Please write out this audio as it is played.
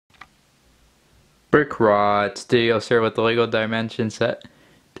Brick Rod Studios here with the Lego Dimension set.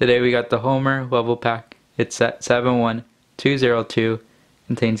 Today we got the Homer level pack. It's set 71202.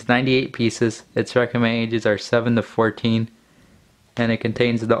 Contains 98 pieces. Its recommended ages are 7 to 14. And it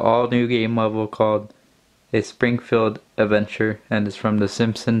contains the all new game level called A Springfield Adventure, and it's from the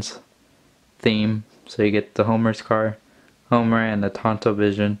Simpsons theme. So you get the Homer's car, Homer, and the Tonto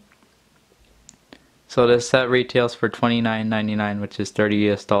Vision. So this set retails for $29.99, which is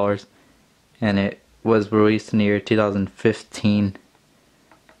 $30 US. And it was released in the year 2015,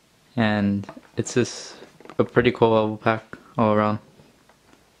 and it's just a pretty cool level pack all around.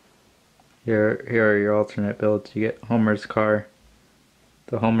 Here are your alternate builds. You get Homer's car,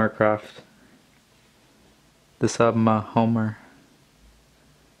 the Homer Craft, the Subma Homer,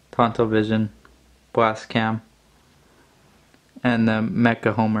 Tonto Vision, Blast Cam, and the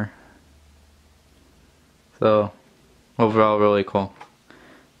Mecha Homer. So overall really cool.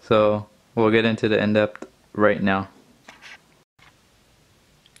 So we'll get into the in-depth right now.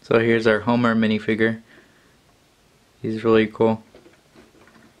 So here's our Homer minifigure. He's really cool.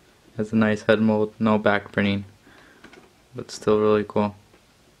 Has a nice head mold, no back printing, but still really cool.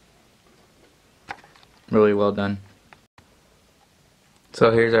 Really well done.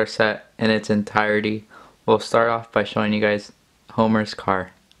 So here's our set in its entirety. We'll start off by showing you guys Homer's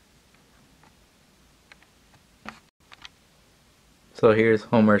car. So here's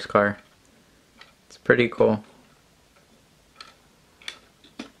Homer's car. It's pretty cool.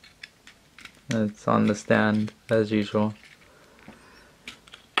 It's on the stand as usual.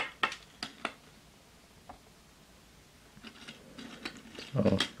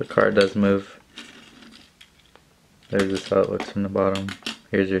 So the car does move. There's just how it looks from the bottom.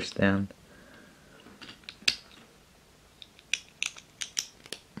 Here's your stand.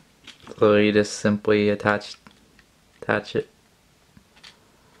 So you just simply attach it.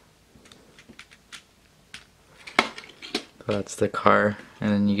 So that's the car, and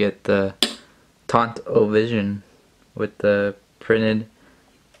then you get the Tonto Vision with the printed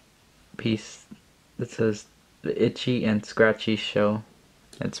piece that says the Itchy and Scratchy Show.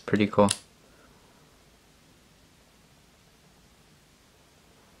 It's pretty cool.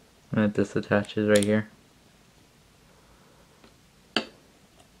 And it just attaches right here.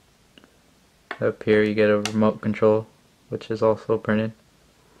 Up here you get a remote control, which is also printed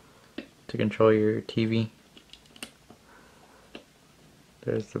to control your TV.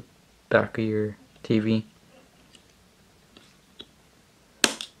 There's the back of your TV.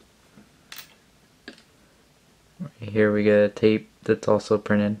 Right here we get a tape that's also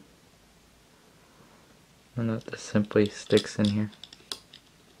printed. And that just simply sticks in here.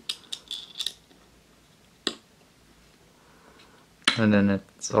 And then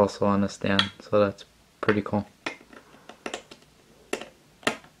it's also on a stand, so that's pretty cool.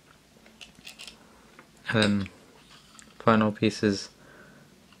 And then final piece is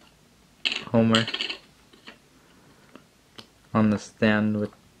Homer on the stand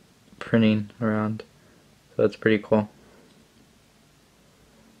with printing around, so that's pretty cool.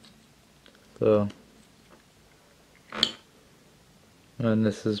 So, and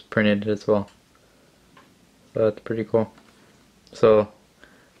this is printed as well, so that's pretty cool. So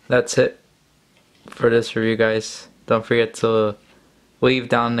that's it for this review, guys. Don't forget to leave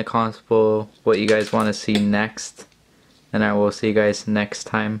down in the comments below what you guys want to see next, and I will see you guys next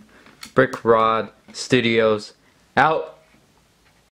time. Brick Rod Studios out.